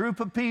and group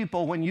of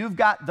people when you've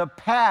got the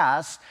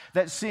past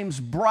that seems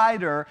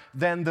brighter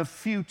than the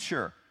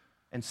future.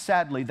 And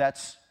sadly,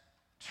 that's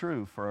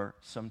true for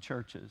some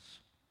churches.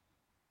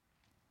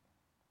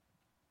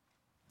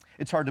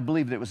 It's hard to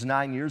believe that it was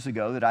 9 years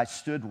ago that I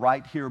stood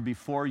right here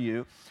before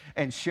you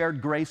and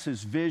shared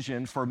Grace's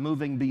vision for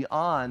moving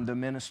beyond the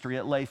ministry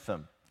at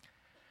Latham.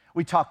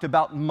 We talked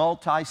about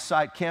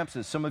multi-site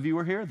campuses. Some of you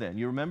were here then.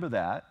 You remember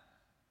that.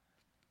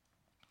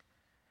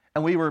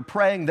 And we were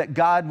praying that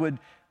God would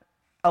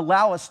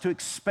allow us to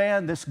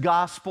expand this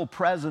gospel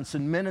presence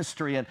and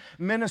ministry and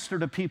minister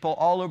to people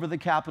all over the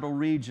capital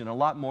region, a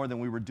lot more than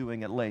we were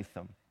doing at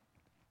Latham.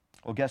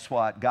 Well, guess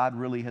what? God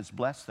really has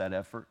blessed that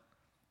effort.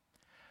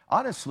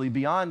 Honestly,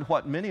 beyond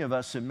what many of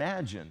us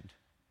imagined.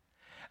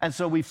 And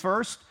so we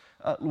first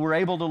were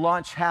able to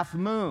launch Half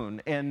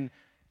Moon in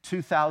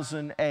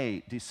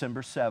 2008,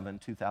 December 7,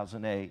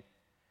 2008.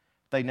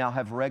 They now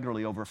have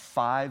regularly over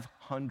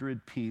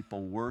 500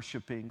 people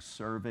worshiping,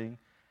 serving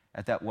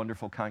at that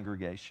wonderful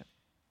congregation.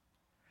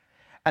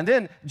 And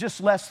then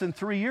just less than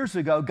 3 years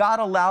ago,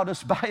 God allowed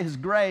us by His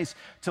grace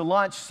to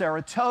launch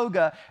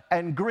Saratoga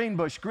and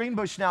Greenbush.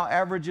 Greenbush now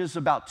averages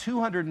about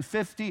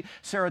 250,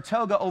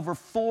 Saratoga over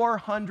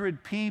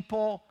 400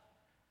 people.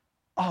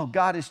 Oh,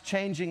 God is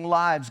changing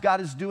lives.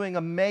 God is doing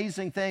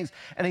amazing things,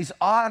 and He's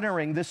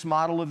honoring this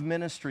model of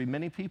ministry.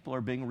 Many people are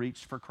being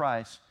reached for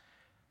Christ,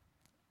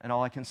 and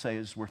all I can say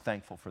is we're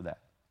thankful for that.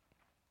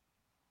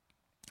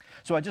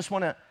 So I just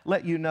want to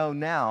let you know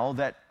now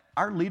that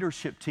our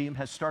leadership team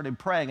has started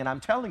praying, and I'm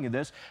telling you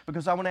this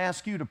because I want to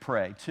ask you to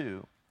pray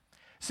too.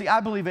 See, I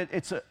believe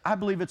it's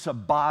a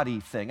body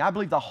thing. I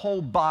believe the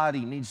whole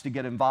body needs to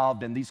get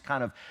involved in these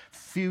kind of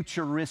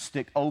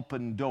futuristic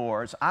open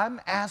doors.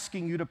 I'm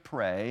asking you to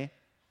pray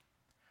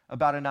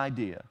about an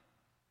idea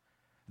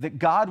that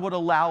God would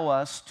allow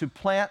us to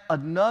plant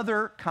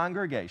another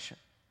congregation,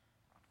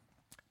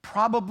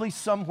 probably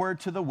somewhere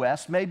to the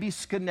west, maybe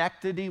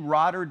Schenectady,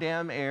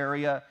 Rotterdam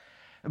area.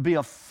 It'd be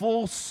a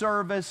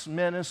full-service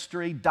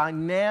ministry,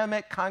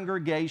 dynamic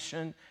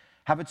congregation,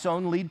 have its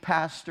own lead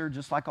pastor,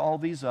 just like all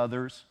these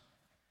others.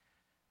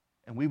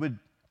 And we would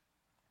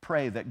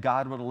pray that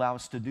God would allow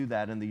us to do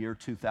that in the year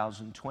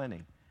 2020.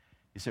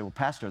 You say, well,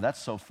 Pastor,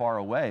 that's so far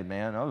away,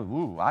 man.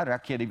 I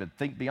can't even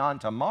think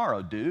beyond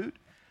tomorrow, dude.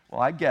 Well,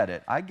 I get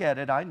it,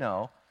 I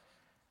know.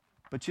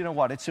 But you know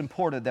what? It's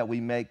important that we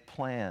make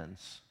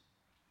plans.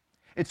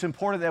 It's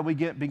important that we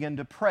begin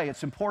to pray.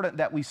 It's important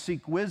that we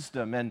seek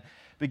wisdom and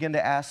begin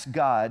to ask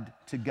God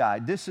to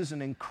guide. This is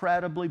an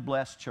incredibly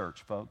blessed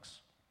church,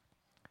 folks.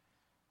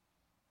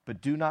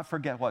 But do not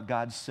forget what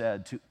God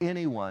said to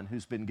anyone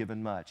who's been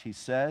given much. He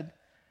said,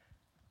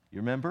 you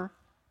remember?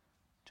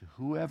 To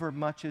whoever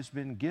much has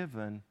been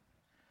given,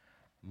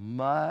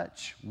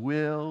 much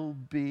will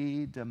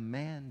be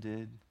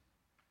demanded.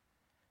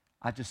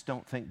 I just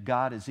don't think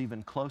God is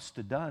even close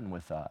to done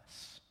with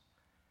us.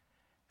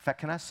 In fact,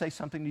 can I say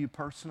something to you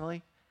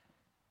personally?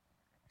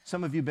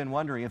 Some of you have been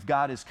wondering if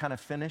God is kind of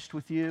finished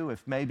with you,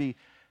 if maybe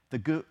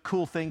the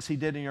cool things He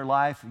did in your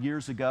life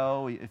years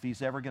ago, if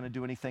He's ever going to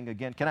do anything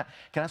again. Can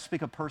I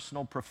speak a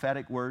personal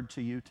prophetic word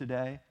to you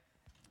today?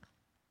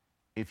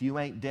 If you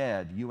ain't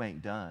dead, you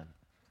ain't done.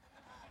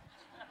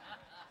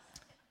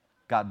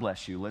 God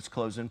bless you. Let's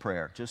close in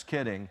prayer. Just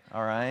kidding,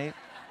 all right?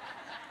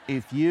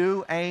 If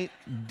you ain't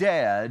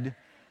dead,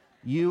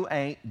 you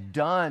ain't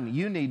done.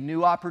 You need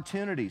new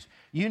opportunities.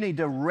 You need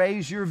to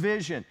raise your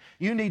vision.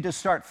 You need to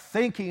start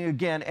thinking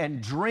again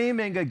and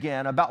dreaming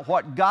again about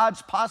what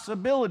God's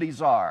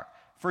possibilities are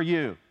for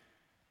you.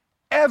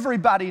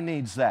 Everybody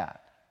needs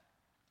that.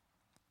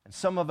 And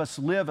some of us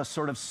live a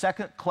sort of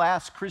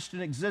second-class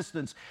Christian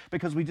existence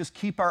because we just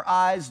keep our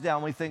eyes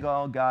down. We think,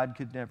 oh, God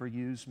could never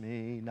use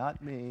me,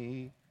 not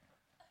me.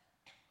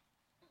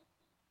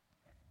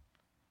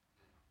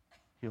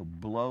 He'll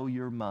blow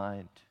your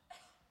mind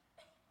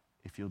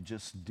if you'll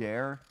just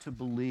dare to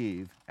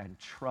believe and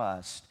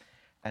trust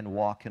and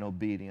walk in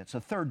obedience. A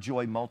third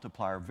joy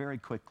multiplier, very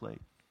quickly,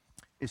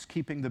 is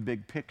keeping the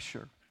big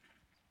picture.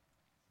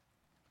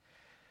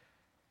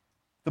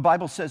 The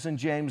Bible says in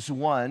James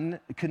 1,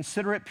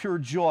 consider it pure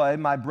joy,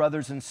 my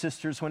brothers and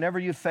sisters, whenever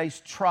you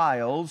face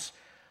trials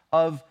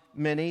of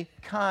many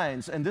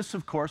kinds. And this,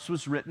 of course,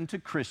 was written to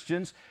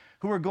Christians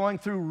who were going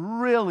through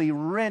really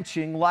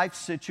wrenching life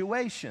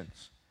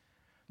situations.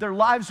 Their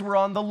lives were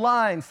on the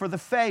line for the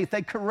faith.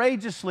 They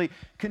courageously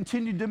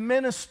continued to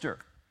minister.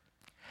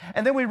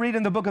 And then we read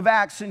in the book of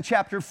Acts in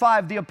chapter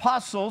 5, the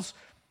apostles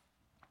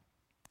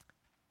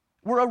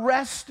were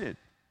arrested.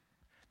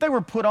 They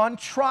were put on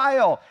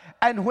trial.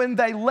 And when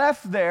they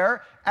left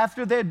there,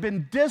 after they had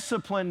been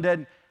disciplined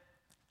and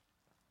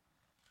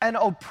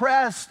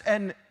oppressed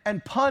and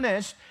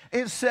punished,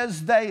 it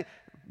says they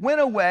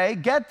went away,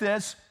 get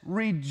this,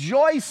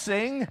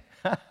 rejoicing.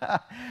 Are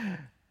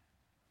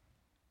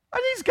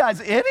these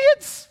guys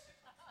idiots?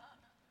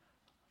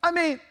 I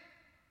mean,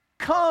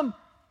 come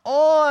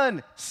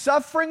on.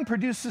 Suffering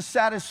produces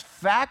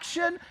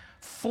satisfaction.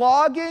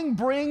 Flogging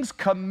brings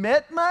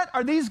commitment.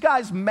 Are these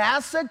guys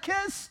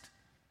masochists?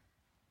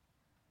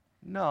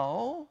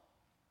 No.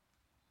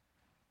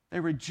 They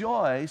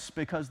rejoice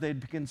because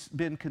they'd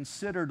been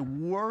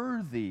considered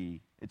worthy,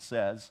 it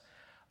says,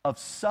 of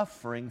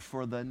suffering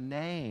for the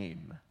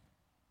name.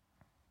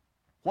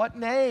 What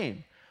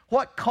name?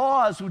 What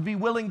cause we'd be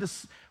willing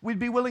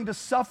to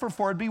suffer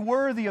for? It'd be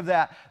worthy of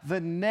that.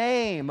 The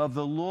name of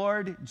the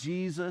Lord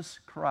Jesus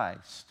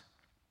Christ.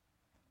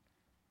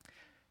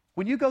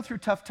 When you go through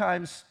tough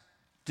times,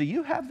 do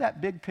you have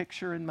that big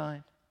picture in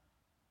mind?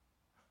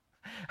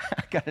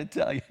 I got to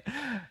tell you,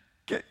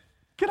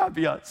 can I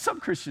be honest? Some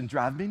Christians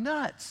drive me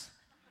nuts.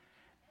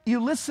 You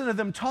listen to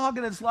them talk,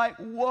 and it's like,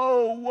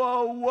 whoa,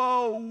 whoa,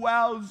 whoa,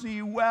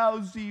 wowsy,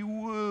 wowsy,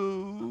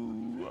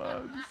 woo.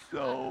 I'm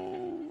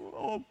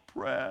so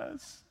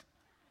oppressed.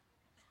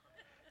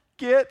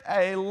 Get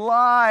a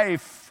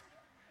life.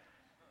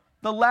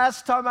 The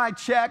last time I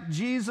checked,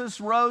 Jesus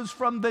rose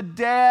from the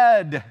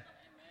dead.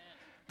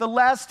 The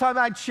last time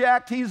I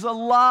checked, he's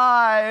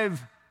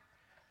alive.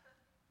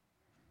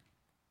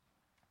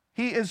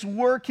 He is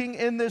working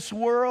in this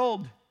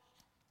world,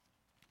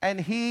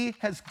 and he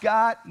has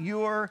got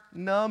your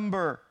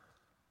number.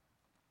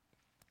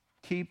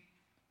 Keep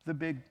the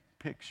big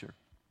picture,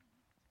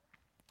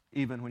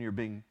 even when you're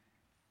being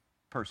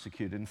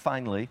persecuted. And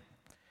finally,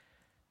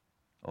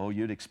 oh,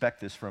 you'd expect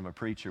this from a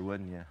preacher,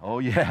 wouldn't you? Oh,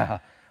 yeah.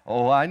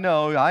 Oh, I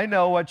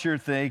know what you're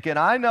thinking.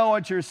 I know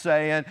what you're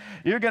saying.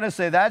 You're going to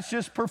say, that's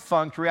just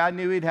perfunctory. I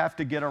knew he'd have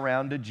to get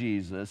around to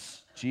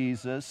Jesus.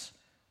 Jesus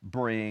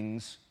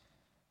brings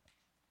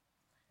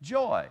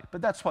joy.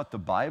 But that's what the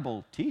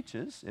Bible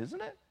teaches,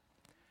 isn't it?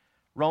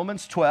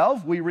 Romans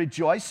 12, we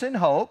rejoice in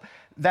hope.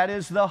 That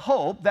is the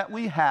hope that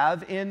we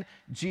have in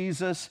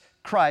Jesus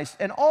Christ.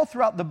 And all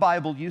throughout the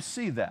Bible, you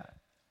see that.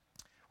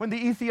 When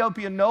the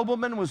Ethiopian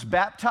nobleman was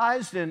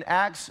baptized in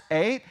Acts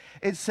 8,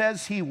 it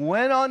says he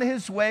went on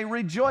his way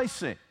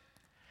rejoicing.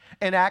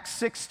 In Acts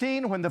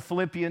 16, when the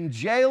Philippian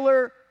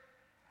jailer,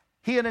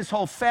 he and his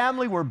whole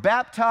family were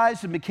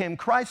baptized and became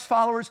Christ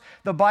followers,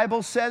 the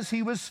Bible says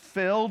he was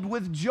filled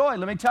with joy.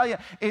 Let me tell you,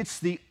 it's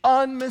the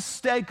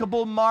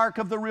unmistakable mark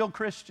of the real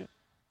Christian.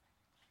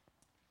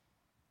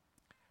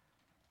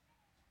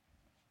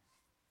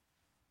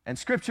 And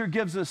Scripture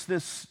gives us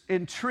this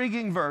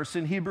intriguing verse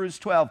in Hebrews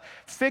 12,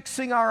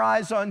 fixing our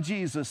eyes on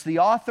Jesus, the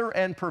author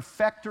and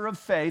perfecter of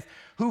faith,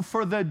 who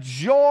for the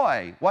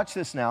joy, watch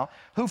this now,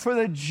 who for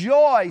the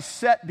joy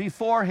set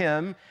before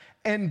him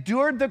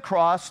endured the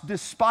cross,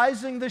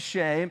 despising the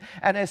shame,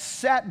 and has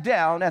sat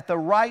down at the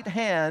right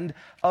hand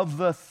of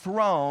the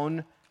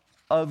throne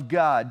of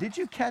God. Did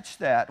you catch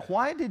that?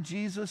 Why did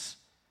Jesus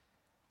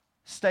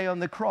stay on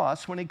the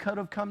cross when he could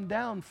have come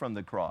down from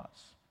the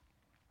cross?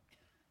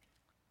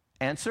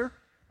 Answer,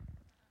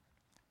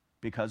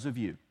 because of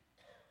you.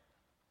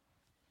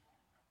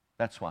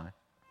 That's why.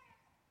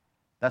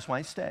 That's why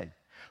he stayed.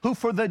 Who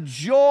for the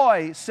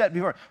joy set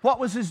before him. What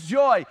was his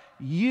joy?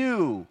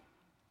 You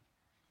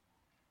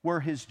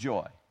were his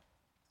joy.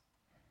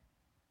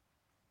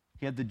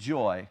 He had the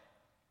joy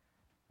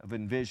of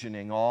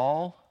envisioning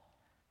all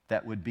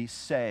that would be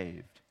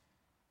saved,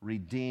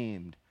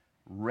 redeemed,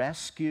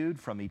 rescued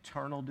from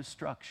eternal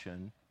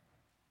destruction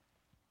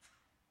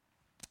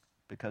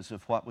because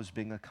of what was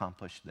being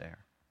accomplished there.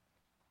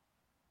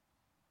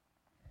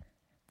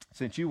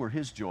 Since you were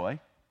his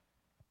joy,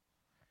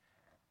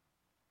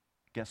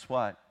 guess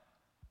what?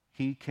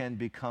 He can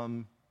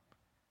become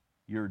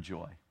your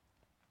joy.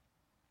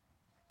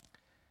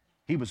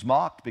 He was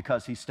mocked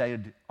because he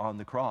stayed on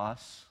the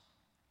cross.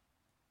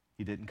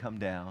 He didn't come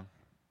down.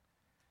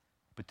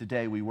 But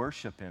today we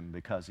worship him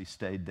because he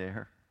stayed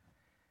there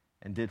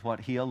and did what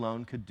he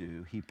alone could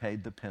do. He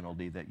paid the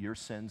penalty that your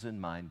sins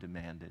and mine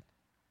demanded.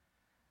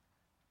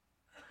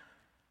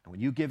 And when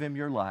you give him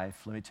your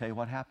life, let me tell you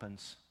what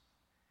happens.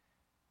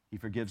 He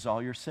forgives all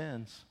your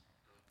sins.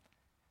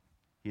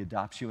 He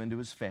adopts you into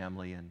his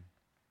family, and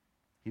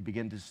he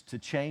begins to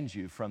change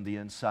you from the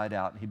inside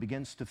out. And he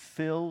begins to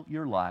fill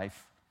your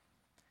life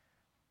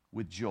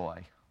with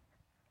joy,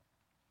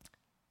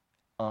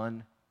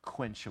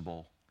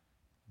 unquenchable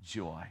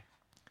joy.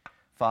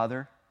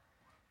 Father,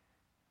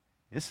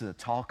 this is a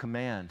tall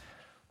command.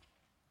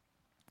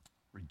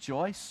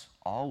 Rejoice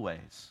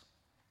always.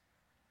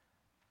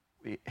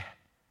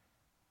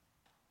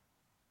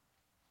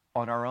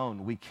 On our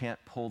own, we can't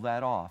pull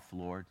that off,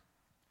 Lord.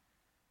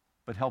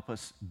 But help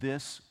us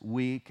this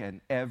week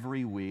and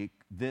every week,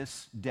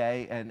 this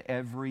day and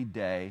every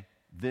day,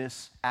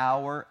 this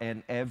hour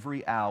and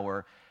every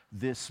hour,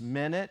 this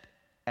minute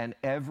and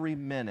every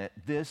minute,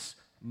 this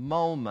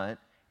moment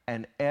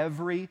and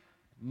every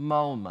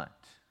moment.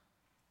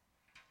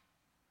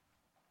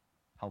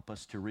 Help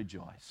us to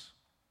rejoice.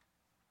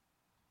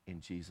 In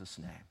Jesus'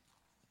 name,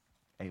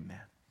 amen.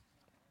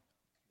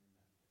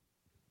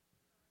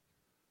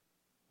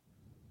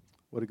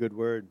 What a good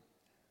word.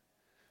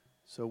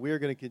 So we are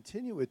going to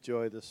continue with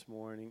joy this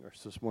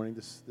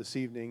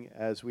evening,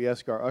 as we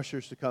ask our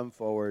ushers to come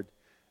forward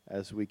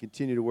as we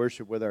continue to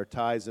worship with our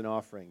tithes and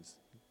offerings.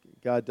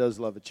 God does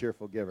love a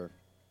cheerful giver.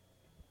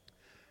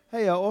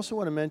 Hey, I also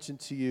want to mention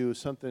to you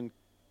something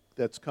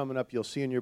that's coming up. You'll see in your